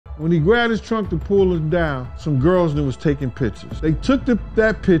When he grabbed his trunk to pull us down, some girls was taking pictures. They took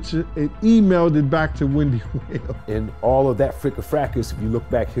that picture and emailed it back to Wendy Williams. And all of that fricka-fracas, if you look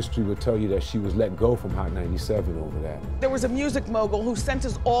back, history will tell you that she was let go from Hot 97 over that. There was a music mogul who sent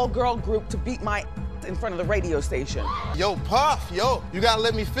his all-girl group to beat my in front of the radio station. Yo, Puff, yo, you gotta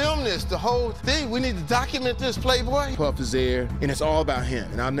let me film this, the whole thing. We need to document this, Playboy. Puff is there, and it's all about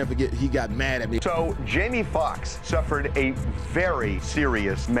him, and I'll never get, he got mad at me. So, Jamie Foxx suffered a very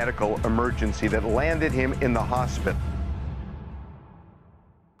serious medical emergency that landed him in the hospital.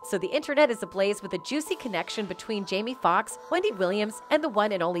 So the internet is ablaze with a juicy connection between Jamie Foxx, Wendy Williams, and the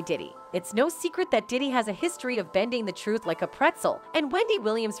one and only Diddy. It's no secret that Diddy has a history of bending the truth like a pretzel, and Wendy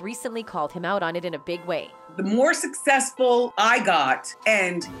Williams recently called him out on it in a big way. The more successful I got,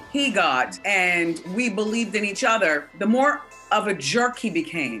 and he got, and we believed in each other, the more of a jerk he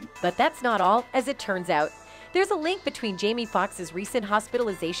became. But that's not all, as it turns out. There's a link between Jamie Foxx's recent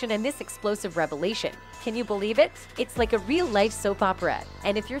hospitalization and this explosive revelation. Can you believe it? It's like a real-life soap opera.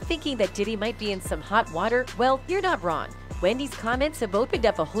 And if you're thinking that Diddy might be in some hot water, well, you're not wrong. Wendy's comments have opened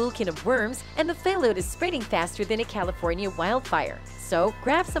up a whole can of worms, and the fallout is spreading faster than a California wildfire. So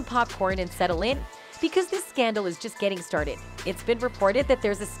grab some popcorn and settle in, because this scandal is just getting started. It's been reported that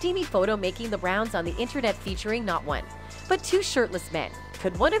there's a steamy photo making the rounds on the internet featuring not one, but two shirtless men.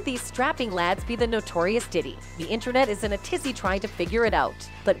 Could one of these strapping lads be the notorious Diddy? The internet is in a tizzy trying to figure it out.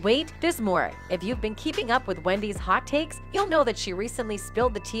 But wait, there's more. If you've been keeping up with Wendy's hot takes, you'll know that she recently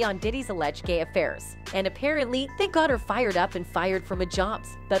spilled the tea on Diddy's alleged gay affairs. And apparently, they got her fired up and fired from her jobs.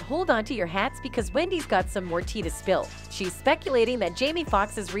 But hold on to your hats because Wendy's got some more tea to spill. She's speculating that Jamie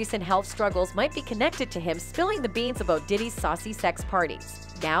Foxx's recent health struggles might be connected to him spilling the beans about Diddy's saucy sex parties.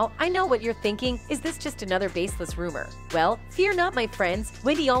 Now, I know what you're thinking, is this just another baseless rumor? Well, fear not, my friends.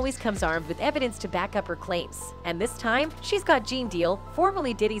 Wendy always comes armed with evidence to back up her claims. And this time, she's got Gene Deal,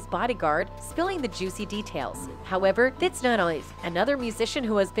 formerly Diddy's bodyguard, spilling the juicy details. However, that's not always. Another musician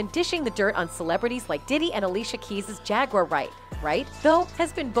who has been dishing the dirt on celebrities like Diddy and Alicia Keys' Jaguar right? Though,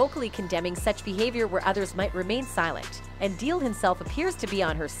 has been vocally condemning such behavior where others might remain silent. And Deal himself appears to be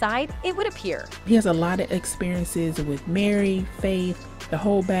on her side, it would appear. He has a lot of experiences with Mary, Faith, the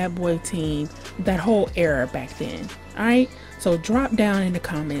whole Bad Boy team, that whole era back then. Alright, so drop down in the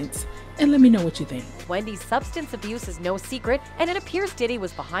comments and let me know what you think. Wendy's substance abuse is no secret, and it appears Diddy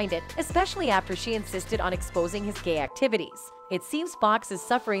was behind it, especially after she insisted on exposing his gay activities. It seems Fox is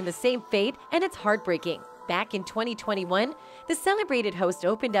suffering the same fate, and it's heartbreaking. Back in 2021, the celebrated host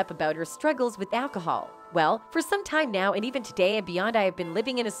opened up about her struggles with alcohol. Well, for some time now, and even today and beyond, I have been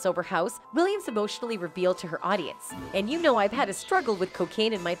living in a sober house, Williams emotionally revealed to her audience. And you know I've had a struggle with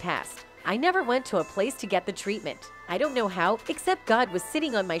cocaine in my past. I never went to a place to get the treatment. I don't know how, except God was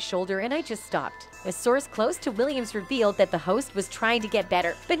sitting on my shoulder and I just stopped. A source close to Williams revealed that the host was trying to get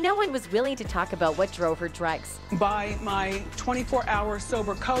better, but no one was willing to talk about what drove her drugs. By my 24-hour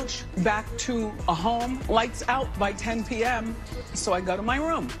sober coach, back to a home, lights out by 10 p.m., so I go to my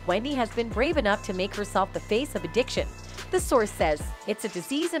room. Wendy has been brave enough to make herself the face of addiction. The source says, it's a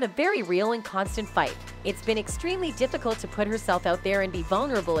disease and a very real and constant fight. It's been extremely difficult to put herself out there and be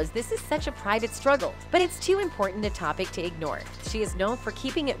vulnerable as this is such a private struggle, but it's too important a topic to ignore. She is known for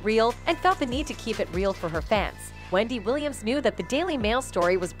keeping it real and felt the need to keep it real for her fans. Wendy Williams knew that the Daily Mail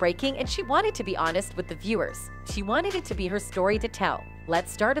story was breaking and she wanted to be honest with the viewers. She wanted it to be her story to tell.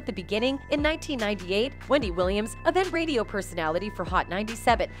 Let's start at the beginning. In 1998, Wendy Williams, a then radio personality for Hot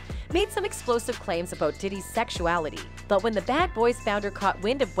 97, made some explosive claims about Diddy's sexuality. But when the Bad Boys founder caught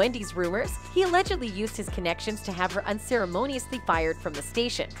wind of Wendy's rumors, he allegedly used his connections to have her unceremoniously fired from the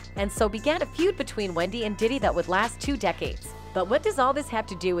station. And so began a feud between Wendy and Diddy that would last 2 decades. But what does all this have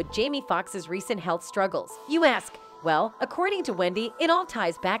to do with Jamie Foxx's recent health struggles? You ask. Well, according to Wendy, it all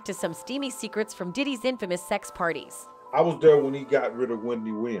ties back to some steamy secrets from Diddy's infamous sex parties. I was there when he got rid of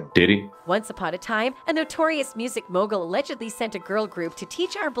Wendy Williams. Diddy? Once upon a time, a notorious music mogul allegedly sent a girl group to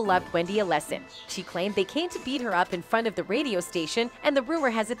teach our beloved Wendy a lesson. She claimed they came to beat her up in front of the radio station, and the rumor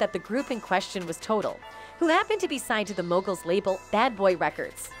has it that the group in question was Total, who happened to be signed to the mogul's label Bad Boy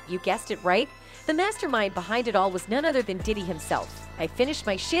Records. You guessed it right. The mastermind behind it all was none other than Diddy himself. I finished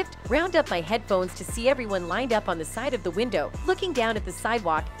my shift, round up my headphones to see everyone lined up on the side of the window, looking down at the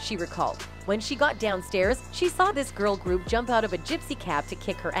sidewalk, she recalled. When she got downstairs, she saw this girl group jump out of a gypsy cab to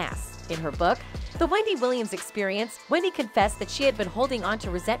kick her ass. In her book, The Wendy Williams Experience, Wendy confessed that she had been holding on to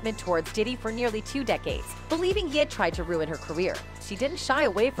resentment towards Diddy for nearly 2 decades, believing he had tried to ruin her career. She didn't shy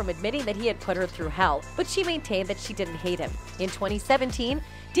away from admitting that he had put her through hell, but she maintained that she didn't hate him. In 2017,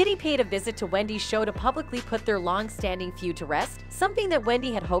 Diddy paid a visit to Wendy's show to publicly put their long-standing feud to rest, something that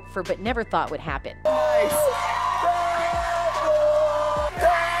Wendy had hoped for but never thought would happen.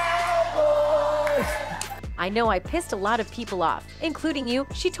 "I know I pissed a lot of people off, including you,"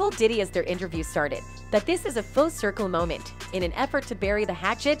 she told Diddy as their interview started, that this is a full circle moment. In an effort to bury the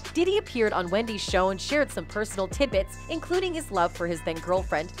hatchet, Diddy appeared on Wendy's show and shared some personal tidbits, including his love for his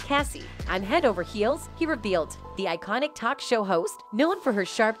then-girlfriend, Cassie. "I'm head over heels," he revealed. The iconic talk show host, known for her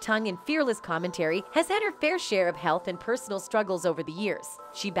sharp tongue and fearless commentary, has had her fair share of health and personal struggles over the years.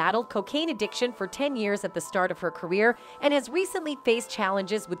 She battled cocaine addiction for 10 years at the start of her career and has recently faced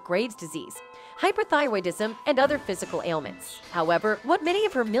challenges with Graves' disease, hyperthyroidism, and other physical ailments. However, what many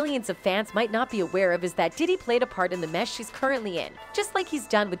of her millions of fans might not be aware of is that Diddy played a part in the mess she's currently in, just like he's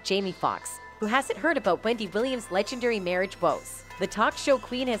done with Jamie Foxx, who hasn't heard about Wendy Williams' legendary marriage woes. The talk show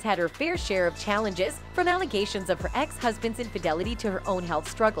queen has had her fair share of challenges, from allegations of her ex-husband's infidelity to her own health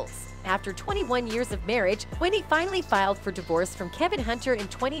struggles. After 21 years of marriage, Wendy finally filed for divorce from Kevin Hunter in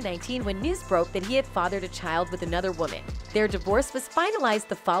 2019 when news broke that he had fathered a child with another woman. Their divorce was finalized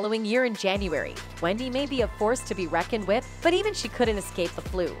the following year in January. Wendy may be a force to be reckoned with, but even she couldn't escape the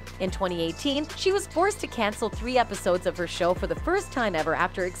flu. In 2018, she was forced to cancel 3 episodes of her show for the first time ever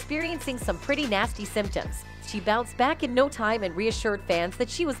after experiencing some pretty nasty symptoms. She bounced back in no time and reassured fans that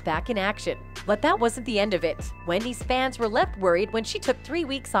she was back in action. But that wasn't the end of it. Wendy's fans were left worried when she took 3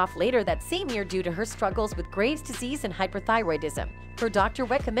 weeks off later that same year due to her struggles with Graves' disease and hyperthyroidism. Her doctor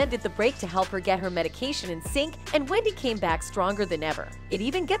recommended the break to help her get her medication in sync, and Wendy came back stronger than ever. It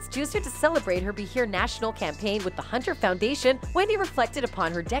even gets juicier to celebrate her Be Here national campaign with the Hunter Foundation. Wendy reflected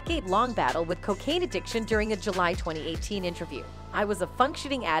upon her decade-long battle with cocaine addiction during a July 2018 interview. "I was a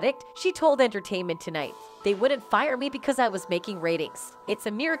functioning addict," she told Entertainment Tonight. "They wouldn't fire me because I was making ratings. It's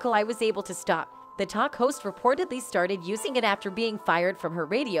a miracle I was able to stop." The talk host reportedly started using it after being fired from her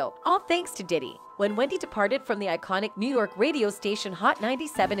radio, all thanks to Diddy. When Wendy departed from the iconic New York radio station Hot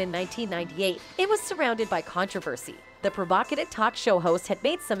 97 in 1998, it was surrounded by controversy. The provocative talk show host had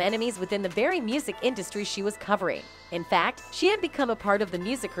made some enemies within the very music industry she was covering. In fact, she had become a part of the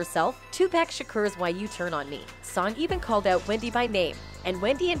music herself. Tupac Shakur's Why You Turn On Me song even called out Wendy by name. And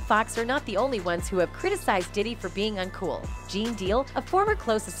Wendy and Fox are not the only ones who have criticized Diddy for being uncool. Gene Deal, a former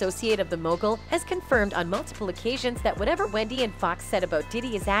close associate of the mogul, has confirmed on multiple occasions that whatever Wendy and Fox said about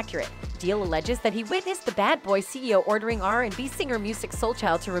Diddy is accurate. Deal alleges that he witnessed the Bad Boy CEO ordering R&B singer Musiq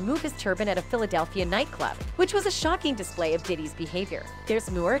Soulchild to remove his turban at a Philadelphia nightclub, which was a shocking display of Diddy's behavior.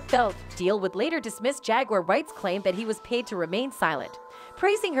 There's more, though. Deal would later dismiss Jaguar Wright's claim that he was paid to remain silent,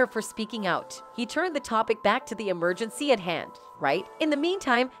 praising her for speaking out. He turned the topic back to the emergency at hand. Wright, in the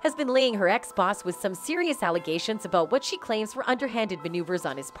meantime, has been laying her ex-boss with some serious allegations about what she claims were underhanded maneuvers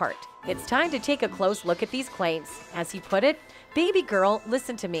on his part. It's time to take a close look at these claims. As he put it, "Baby girl,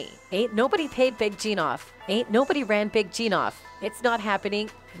 listen to me. Ain't nobody paid Big Gene off. Ain't nobody ran Big Gene off. It's not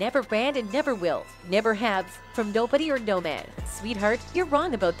happening. Never ran and never will. Never has. From nobody or no man. Sweetheart, you're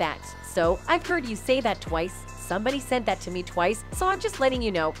wrong about that. So, I've heard you say that twice. Somebody said that to me twice, so I'm just letting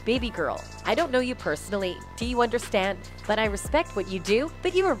you know, baby girl. I don't know you personally. Do you understand? But I respect what you do,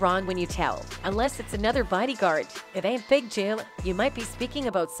 but you are wrong when you tell. Unless it's another bodyguard. It ain't Big Gene. You might be speaking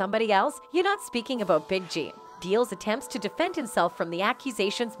about somebody else. You're not speaking about Big Gene." Deal's attempts to defend himself from the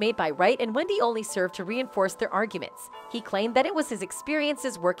accusations made by Wright and Wendy only served to reinforce their arguments. He claimed that it was his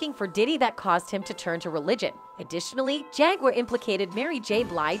experiences working for Diddy that caused him to turn to religion. Additionally, Jaguar implicated Mary J.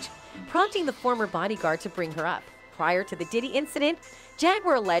 Blige, prompting the former bodyguard to bring her up. Prior to the Diddy incident,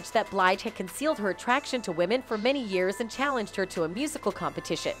 Jaguar alleged that Blige had concealed her attraction to women for many years and challenged her to a musical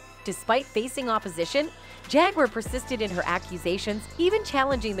competition. Despite facing opposition, Jaguar persisted in her accusations, even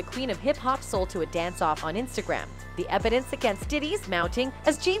challenging the queen of hip-hop soul to a dance-off on Instagram. The evidence against Diddy is mounting,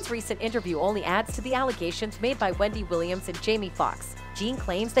 as Gene's recent interview only adds to the allegations made by Wendy Williams and Jamie Foxx. Gene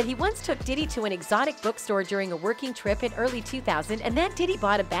claims that he once took Diddy to an exotic bookstore during a working trip in early 2000, and that Diddy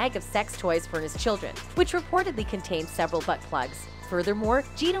bought a bag of sex toys for his children, which reportedly contained several butt plugs. Furthermore,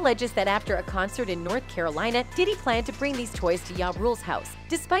 Gene alleges that after a concert in North Carolina, Diddy planned to bring these toys to Ja Rule's house,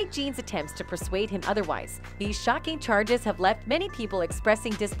 despite Gene's attempts to persuade him otherwise. These shocking charges have left many people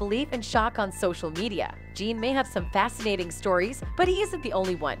expressing disbelief and shock on social media. Gene may have some fascinating stories, but he isn't the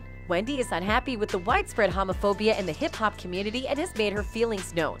only one. Wendy is unhappy with the widespread homophobia in the hip-hop community and has made her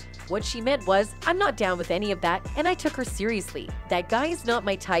feelings known. What she meant was, "I'm not down with any of that, and I took her seriously. That guy is not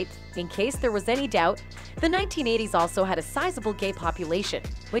my type." In case there was any doubt, the 1980s also had a sizable gay population,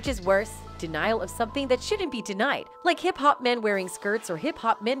 which is worse, denial of something that shouldn't be denied, like hip-hop men wearing skirts or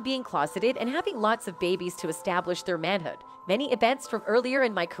hip-hop men being closeted and having lots of babies to establish their manhood. Many events from earlier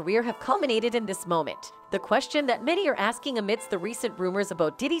in my career have culminated in this moment. The question that many are asking amidst the recent rumors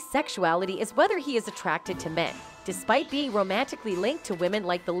about Diddy's sexuality is whether he is attracted to men. Despite being romantically linked to women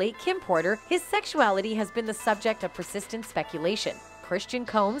like the late Kim Porter, his sexuality has been the subject of persistent speculation. Christian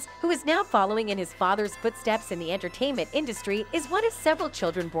Combs, who is now following in his father's footsteps in the entertainment industry, is one of several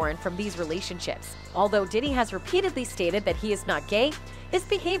children born from these relationships. Although Diddy has repeatedly stated that he is not gay, his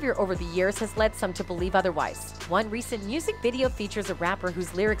behavior over the years has led some to believe otherwise. One recent music video features a rapper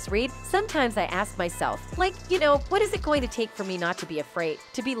whose lyrics read, "Sometimes I ask myself, like, what is it going to take for me not to be afraid,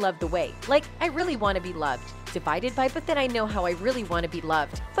 to be loved away? Like, I really want to be loved. Divided by, but then I know how I really want to be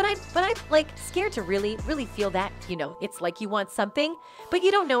loved. But I'm like scared to really feel that, it's like you want something, but you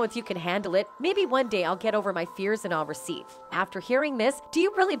don't know if you can handle it. Maybe one day I'll get over my fears and I'll receive." After hearing this, do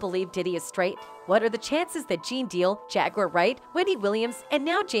you really believe Diddy is straight? What are the chances that Gene Deal, Jaguar Wright, Wendy Williams, and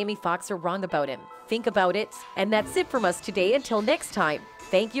now Jamie Foxx are wrong about him? Think about it. And that's it from us today. Until next time,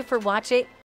 thank you for watching.